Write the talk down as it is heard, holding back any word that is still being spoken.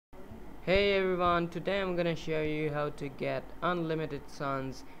Hey everyone, today I'm gonna show you how to get unlimited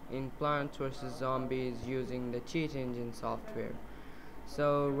suns in Plants vs Zombies using the Cheat Engine software.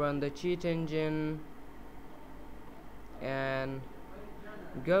 So run the Cheat Engine and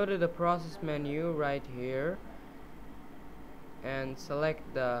go to the process menu right here and select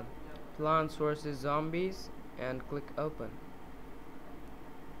the Plants vs Zombies and click open.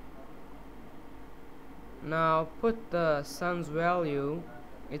 Now put the sun's value,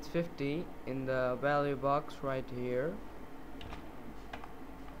 it's 50, in the value box right here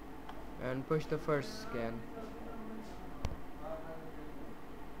and push the first scan.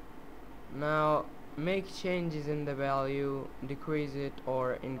 Now make changes in the value, decrease it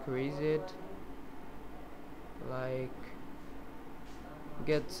or increase it, like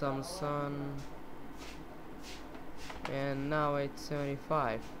get some sun, and now it's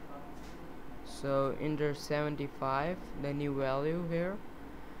 75. So enter 75, the new value here,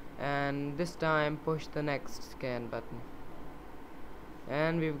 and this time push the next scan button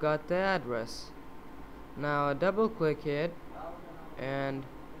and we've got the address. Now double click it and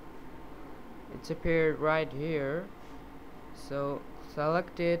it's appeared right here, so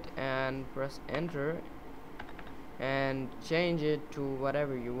select it and press enter and change it to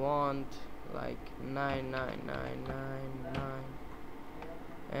whatever you want, like 99999,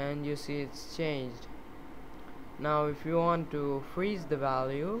 and you see it's changed. Now if you want to freeze the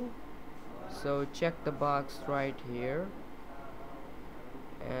value, so check the box right here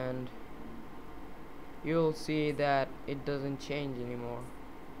and you'll see that it doesn't change anymore.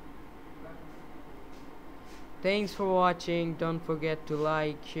 Thanks for watching. Don't forget to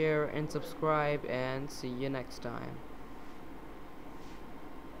like, share and subscribe, and see you next time.